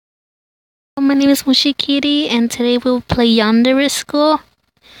my name is Mushii and today we'll play Yandere School.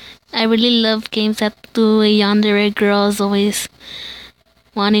 I really love games that do a Yandere girls always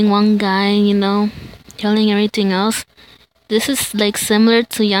wanting one guy, killing everything else. This is like similar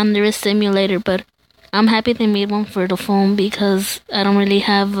to Yandere Simulator, but I'm happy they made one for the phone because I don't really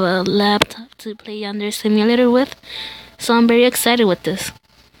have a laptop to play Yandere Simulator with. So I'm very excited with this.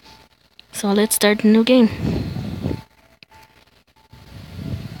 So let's start the new game.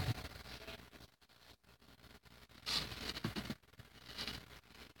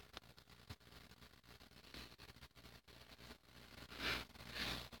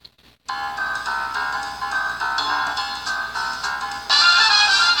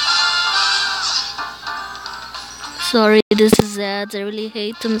 Sorry, this is ads. I really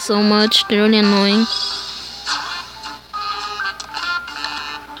hate them so much. They're really annoying.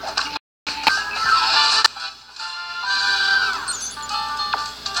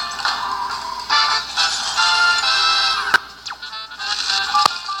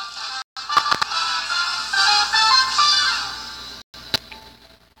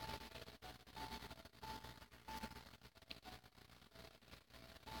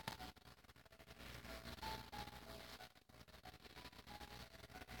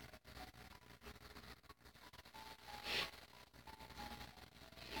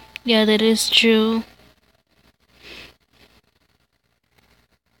 Yeah, that is true.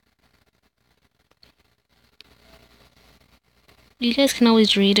 You guys can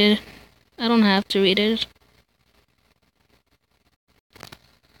always read it. I don't have to read it.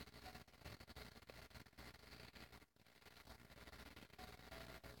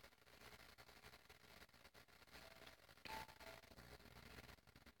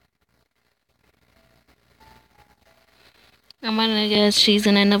 I'm gonna guess she's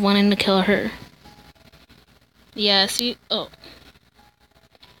gonna end up wanting to kill her. Yeah, see? Oh.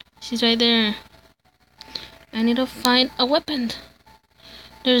 She's right there. I need to find a weapon.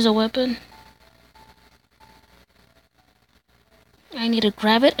 There's a weapon. I need to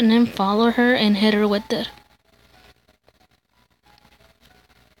grab it and then follow her and hit her with it.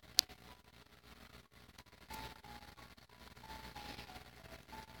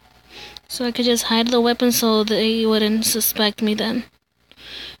 So I could just hide the weapon so they wouldn't suspect me then.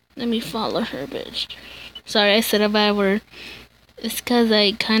 Let me follow her, bitch. Sorry, I said a bad word. It's because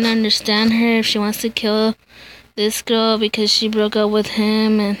I kind of understand her if she wants to kill this girl because she broke up with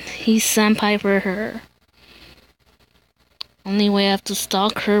him and he's senpai for her. Only way I have to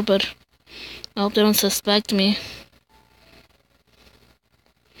stalk her, but I hope they don't suspect me.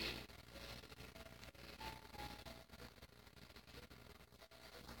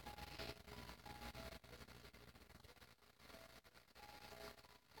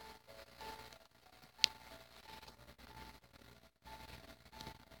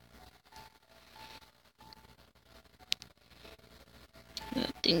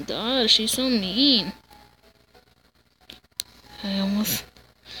 Thank God, she's so mean.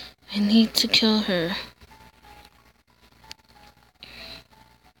 I need to kill her.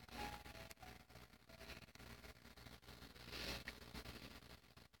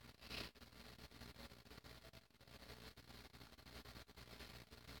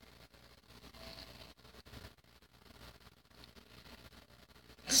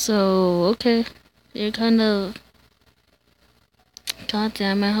 So, okay. You're kind of... God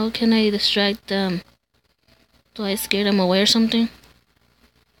damn it, how can I distract them? Do I scare them away or something?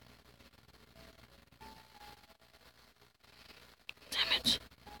 Damn it.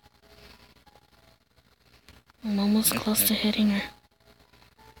 I'm almost close to hitting her.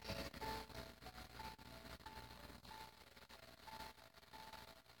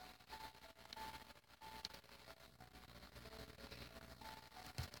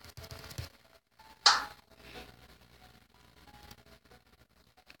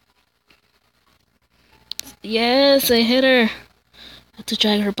 Yes, I hit her. I have to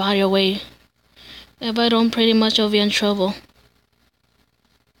drag her body away. If I don't, pretty much I'll be in trouble.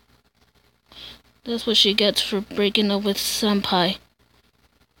 That's what she gets for breaking up with senpai.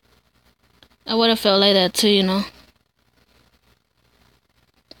 I would have felt like that too,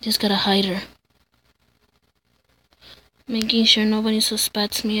 Just gotta hide her. Making sure nobody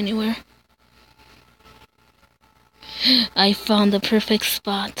suspects me anywhere. I found the perfect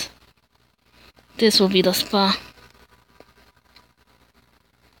spot. This will be the spot.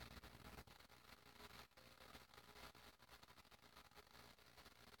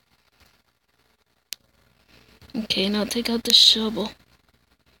 Okay, now take out the shovel.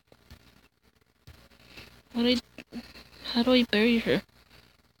 How do I bury her?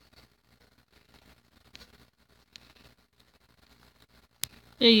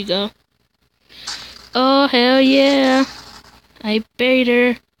 There you go. Oh, hell yeah. I buried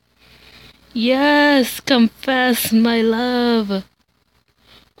her. Yes, confess my love.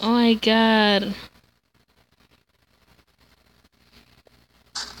 Oh my god.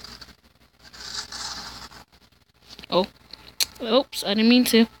 Oh, oops, I didn't mean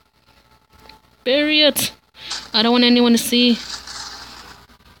to. Bury it. I don't want anyone to see.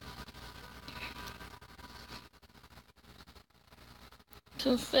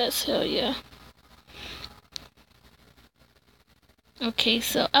 Confess, hell yeah. Okay,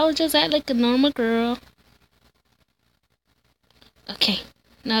 so I'll just act like a normal girl. Okay,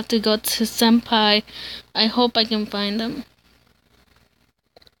 now I have to go to Senpai. I hope I can find him.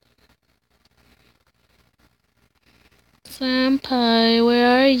 Senpai,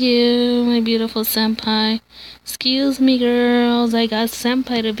 where are you, my beautiful senpai? Excuse me, girls, I got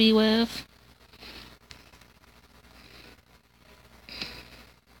senpai to be with.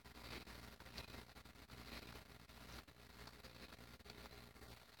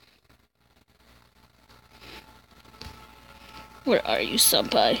 Where are you,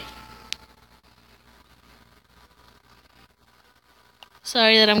 senpai?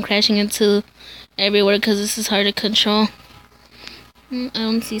 Sorry that I'm crashing into everywhere because this is hard to control. I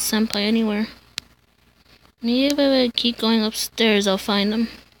don't see senpai anywhere. Maybe if I keep going upstairs, I'll find him.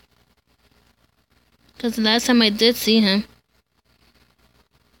 Because the last time I did see him.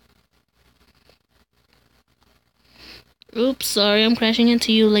 Oops, sorry, I'm crashing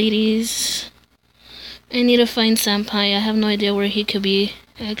into you, ladies. I need to find senpai. I have no idea where he could be,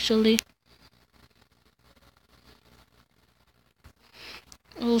 actually.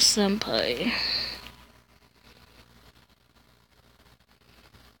 Oh, senpai.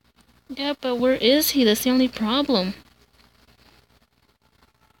 Yeah, but where is he? That's the only problem.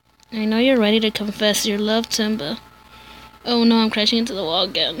 I know you're ready to confess your love to him, but... Oh no, I'm crashing into the wall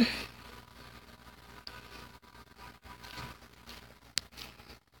again.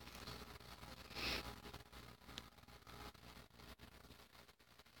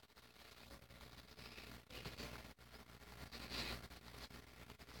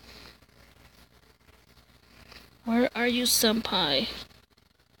 Where are you, senpai?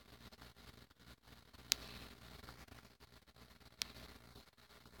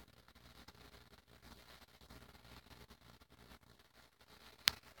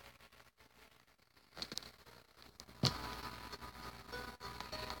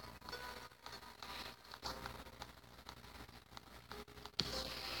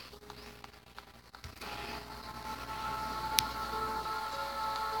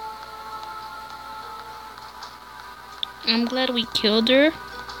 I'm glad we killed her,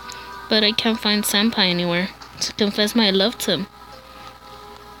 but I can't find senpai anywhere to confess my love to him.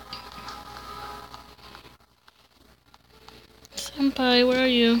 Senpai, where are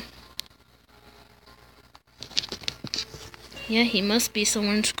you? Yeah, he must be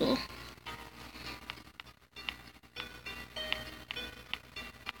somewhere in school.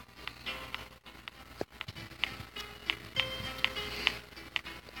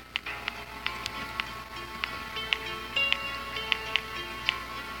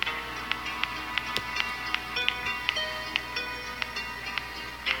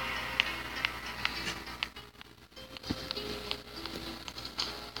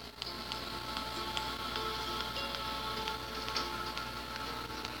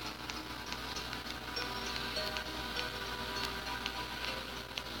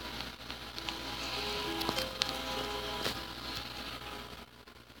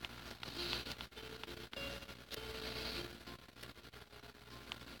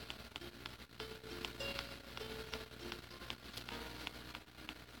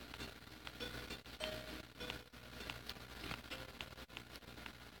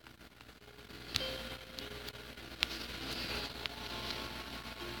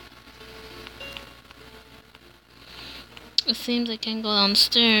 It seems I can go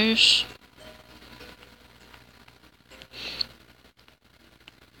downstairs.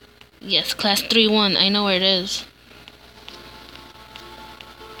 Yes, class 3-1. I know where it is.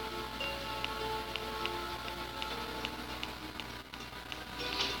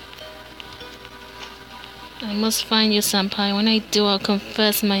 I must find you, senpai. When I do, I'll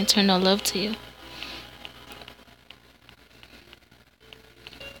confess my eternal love to you.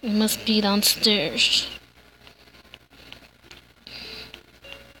 It must be downstairs.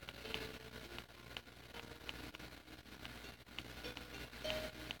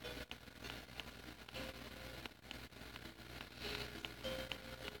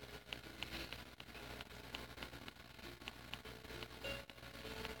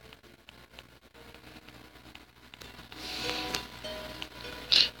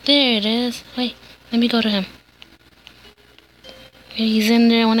 There it is. Wait, Let me go to him. He's in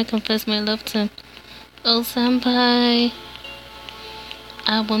there. I want to confess my love to him. Oh, senpai.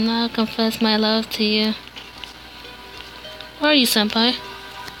 I will not confess my love to you. Where are you, senpai?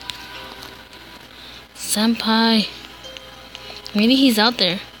 Senpai. Maybe he's out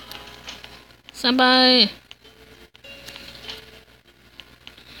there. Senpai.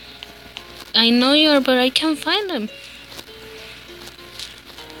 I know you are, but I can't find him.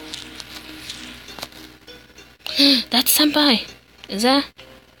 That's senpai. Is that?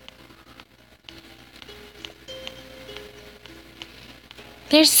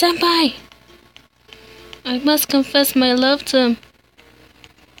 There's senpai. I must confess my love to him.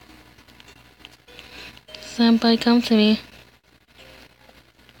 Senpai, come to me.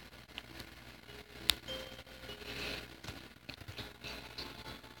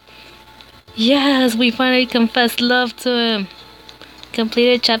 Yes, we finally confessed love to him.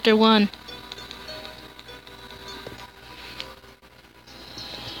 Completed chapter 1.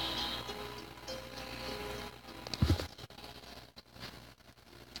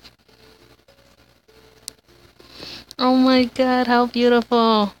 Oh my god, how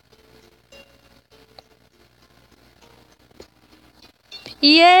beautiful.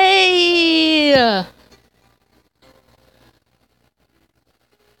 Yay!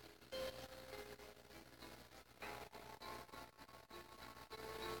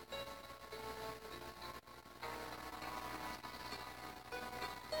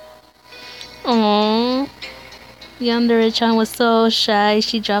 Aww. Yandere-chan was so shy,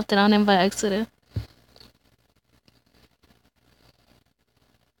 she dropped it on him by accident.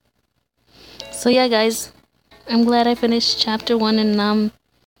 So yeah, guys, I'm glad I finished chapter 1 and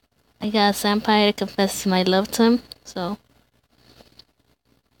I got senpai to confess my love to him. So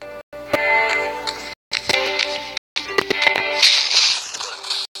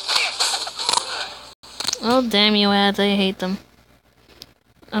oh damn you ads, I hate them.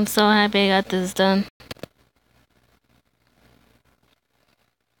 I'm so happy I got this done.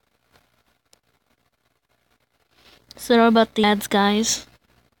 Sorry about the ads, guys.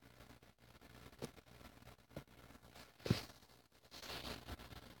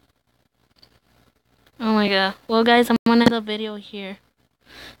 Oh my god. Well guys, I'm gonna end the video here.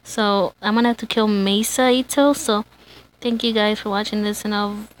 So I'm gonna have to kill Mesa Ito. So thank you guys for watching this, and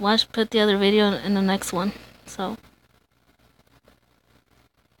I'll put the other video in the next one. So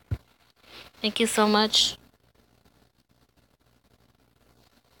thank you so much.